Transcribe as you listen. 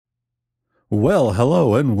Well,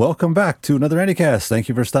 hello and welcome back to another Andycast. Thank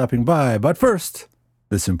you for stopping by. But first,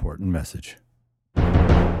 this important message.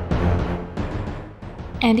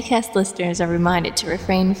 Andycast listeners are reminded to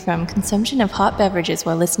refrain from consumption of hot beverages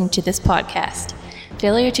while listening to this podcast.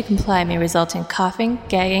 Failure to comply may result in coughing,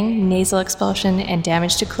 gagging, nasal expulsion, and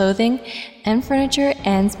damage to clothing and furniture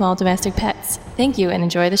and small domestic pets. Thank you and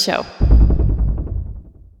enjoy the show.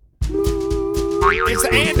 It's the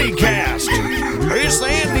Andycast. It's the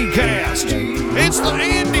Andycast. It's the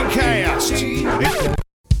Andycast.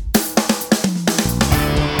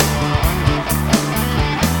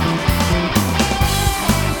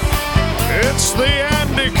 It's the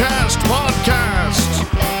Andycast podcast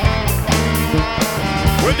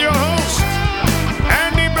with your host,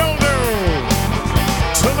 Andy Beldew.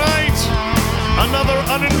 Tonight, another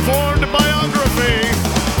uninformed biography.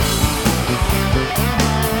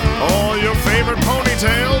 All your favorite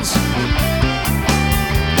ponytails.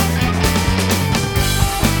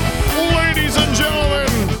 Ladies and gentlemen,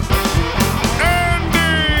 Andy!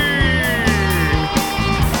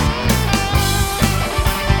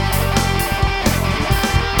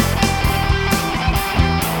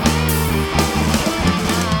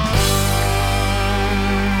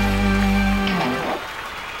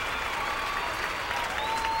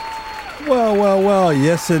 Well,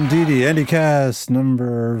 yes, indeedy. Andycast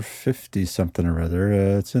number 50-something or other.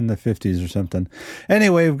 It's in the 50s or something.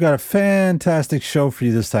 Anyway, we've got a fantastic show for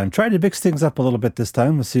you this time. Tried to mix things up a little bit this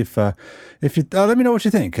time. We'll see if you... let me know what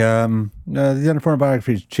you think. The Uninformed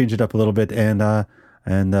Biography changed it up a little bit, and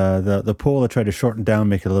the poll I tried to shorten down,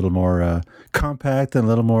 make it a little more compact and a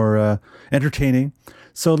little more entertaining.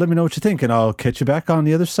 So let me know what you think, and I'll catch you back on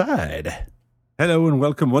the other side. Hello, and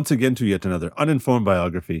welcome once again to yet another Uninformed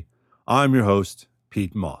Biography. I'm your host,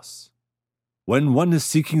 Pete Moss. When one is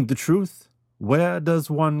seeking the truth, where does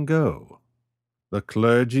one go? The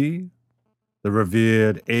clergy? The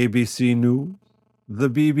revered ABC News? The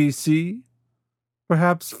BBC?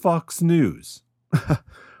 Perhaps Fox News?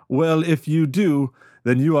 Well, if you do,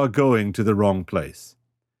 then you are going to the wrong place.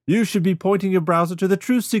 You should be pointing your browser to the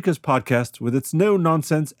Truth Seekers podcast with its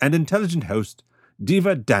no-nonsense and intelligent host,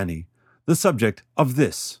 Diva Danny, the subject of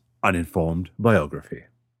this Uninformed Biography.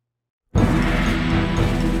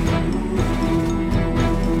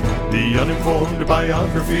 The Uninformed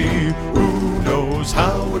Biography. Who knows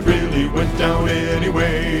how it really went down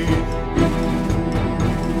anyway?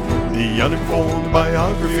 The Uninformed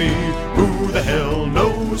Biography. Who the hell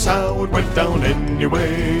knows how it went down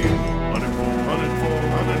anyway? Uninformed Biography.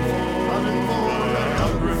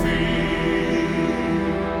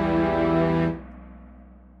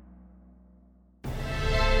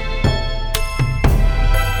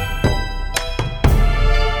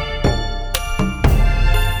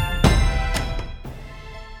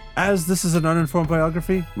 As this is an uninformed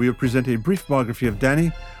biography, we will present a brief biography of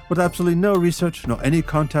Danny with absolutely no research nor any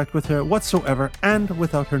contact with her whatsoever and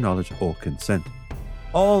without her knowledge or consent.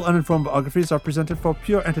 All uninformed biographies are presented for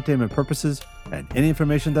pure entertainment purposes, and any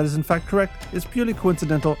information that is in fact correct is purely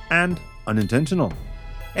coincidental and unintentional.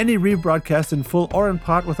 Any rebroadcast in full or in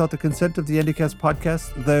part without the consent of the Andycast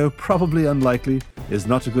podcast, though probably unlikely, is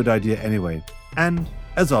not a good idea anyway. And,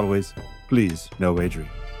 as always, please no wagering.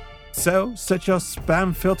 So, set your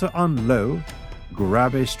spam filter on low,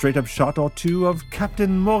 grab a straight-up shot or two of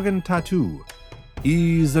Captain Morgan Tattoo,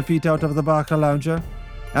 ease the feet out of the Barca Lounger,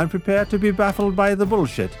 and prepare to be baffled by the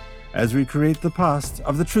bullshit as we create the past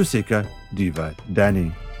of the Truth Seeker, Diva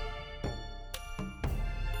Danny.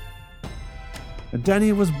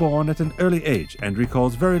 Danny was born at an early age and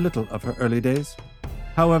recalls very little of her early days.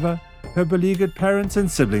 However, her beleaguered parents and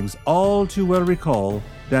siblings all too well recall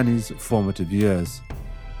Danny's formative years.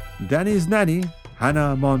 Danny's nanny,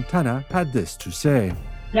 Hannah Montana, had this to say.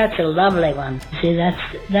 That's a lovely one. See, that's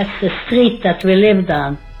the street that we lived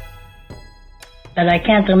on. But I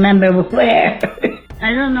can't remember where.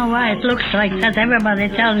 I don't know why it looks like that. Everybody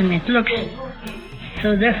tells me it looks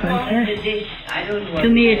so different. Yes? To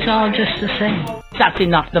me, it's all just the same. That's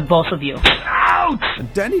enough, the both of you. Ouch!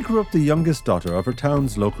 Danny grew up the youngest daughter of her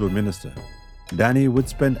town's local minister. Danny would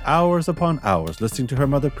spend hours upon hours listening to her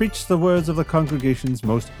mother preach the words of the congregation's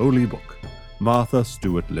most holy book, Martha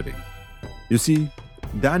Stewart Living. You see,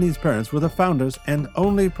 Danny's parents were the founders and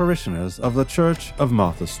only parishioners of the Church of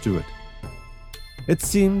Martha Stewart. It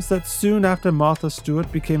seems that soon after Martha Stewart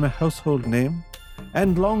became a household name,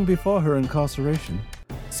 and long before her incarceration,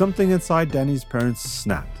 something inside Danny's parents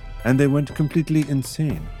snapped, and they went completely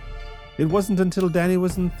insane. It wasn't until Danny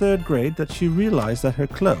was in 3rd grade that she realized that her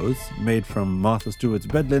clothes, made from Martha Stewart's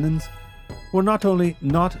bed linens, were not only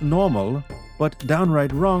not normal, but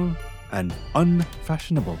downright wrong and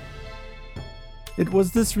unfashionable. It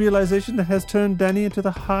was this realization that has turned Danny into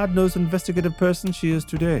the hard-nosed investigative person she is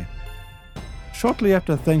today. Shortly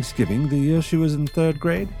after Thanksgiving, the year she was in 3rd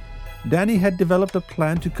grade, Danny had developed a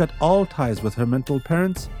plan to cut all ties with her mental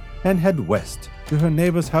parents and head west to her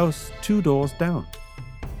neighbor's house 2 doors down.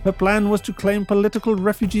 Her plan was to claim political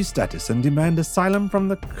refugee status and demand asylum from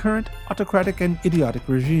the current autocratic and idiotic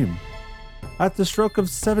regime. At the stroke of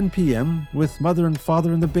 7 p.m., with mother and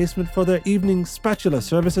father in the basement for their evening spatula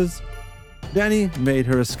services, Danny made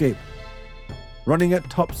her escape. Running at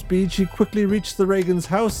top speed, she quickly reached the Reagans'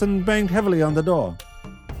 house and banged heavily on the door.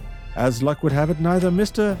 As luck would have it, neither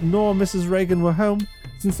Mr. nor Mrs. Reagan were home,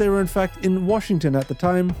 since they were in fact in Washington at the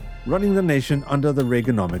time, running the nation under the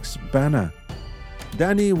Reaganomics banner.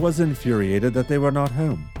 Danny was infuriated that they were not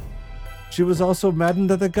home. She was also maddened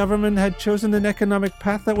that the government had chosen an economic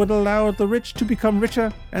path that would allow the rich to become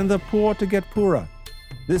richer and the poor to get poorer.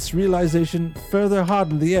 This realization further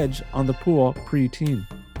hardened the edge on the poor preteen.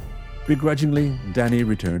 Begrudgingly, Danny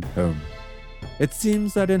returned home. It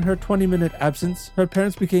seems that in her 20-minute absence, her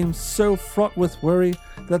parents became so fraught with worry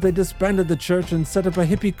that they disbanded the church and set up a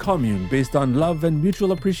hippie commune based on love and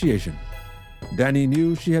mutual appreciation. Danny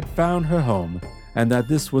knew she had found her home and that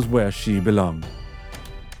this was where she belonged.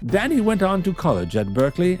 Danny went on to college at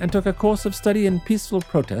Berkeley and took a course of study in peaceful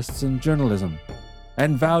protests and journalism,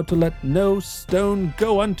 and vowed to let no stone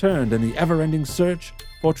go unturned in the ever-ending search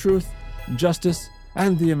for truth, justice,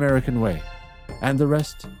 and the American way. And the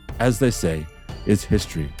rest, as they say, is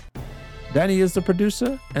history. Danny is the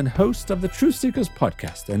producer and host of the Truth Seekers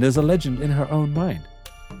podcast and is a legend in her own mind.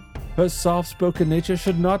 Her soft-spoken nature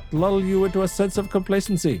should not lull you into a sense of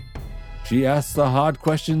complacency. She asks the hard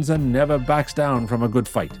questions and never backs down from a good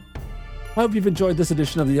fight. I hope you've enjoyed this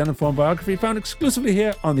edition of the Uninformed Biography, found exclusively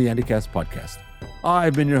here on the Andycast podcast.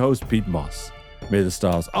 I've been your host, Pete Moss. May the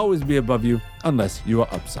stars always be above you, unless you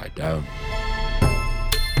are upside down.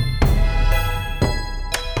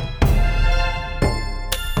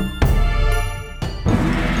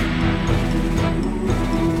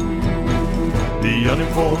 The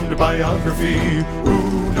Uninformed Biography.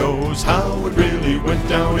 Who knows how it really went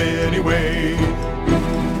down anyway?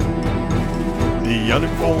 The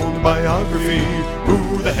Uninformed Biography.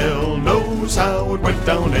 Who the hell knows how it went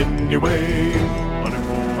down anyway?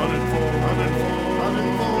 Uninformed Biography.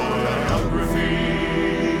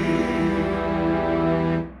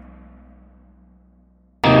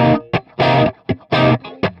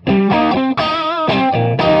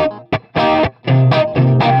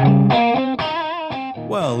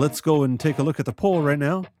 Well, let's go and take a look at the poll right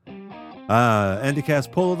now.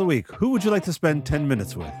 Andycast poll of the week. Who would you like to spend 10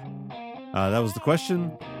 minutes with? That was the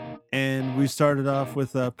question. And we started off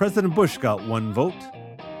with President Bush got 1 vote.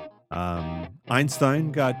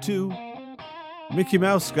 Einstein got 2. Mickey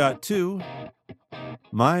Mouse got 2.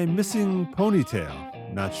 My Missing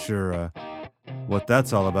Ponytail. Not sure what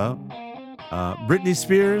that's all about. Britney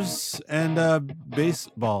Spears and a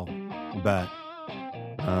baseball bat.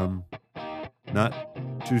 Not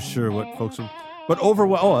too sure what folks are... But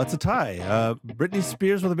overall, that's a tie. Britney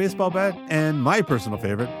Spears with a baseball bat and my personal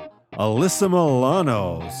favorite, Alyssa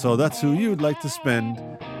Milano. So that's who you'd like to spend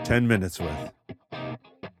 10 minutes with.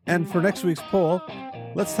 And for next week's poll,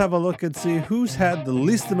 let's have a look and see who's had the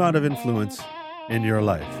least amount of influence in your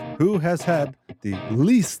life. Who has had the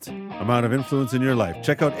least amount of influence in your life?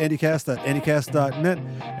 Check out Andycast at andycast.net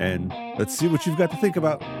and let's see what you've got to think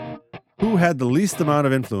about. Who had the least amount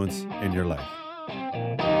of influence in your life?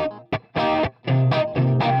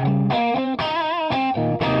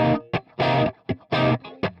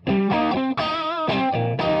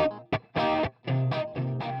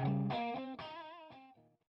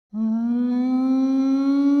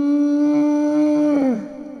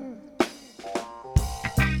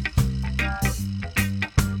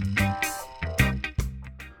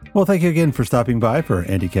 Well, thank you again for stopping by for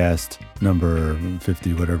Andycast number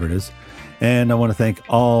 50, whatever it is. And I want to thank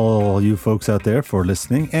all you folks out there for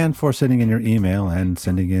listening and for sending in your email and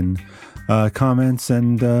sending in comments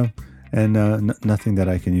and nothing that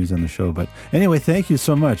I can use on the show. But anyway, thank you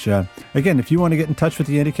so much. Again, if you want to get in touch with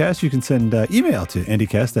the Andycast, you can send email to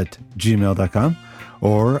andycast@gmail.com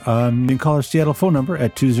or you can call our Seattle phone number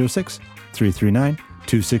at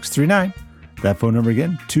 206-339-2639. That phone number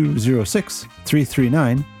again,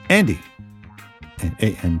 206-339-ANDY.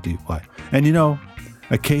 A-N-D-Y. And you know,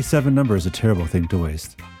 a K7 number is a terrible thing to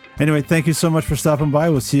waste. Anyway, thank you so much for stopping by.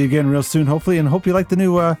 We'll see you again real soon, hopefully, and hope you like the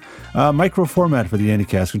new micro format for the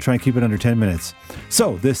Andycast. We'll try and keep it under 10 minutes.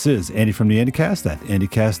 So this is Andy from the Andycast at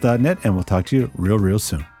andycast.net, and we'll talk to you real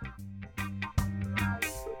soon.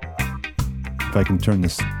 If I can turn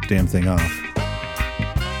this damn thing off.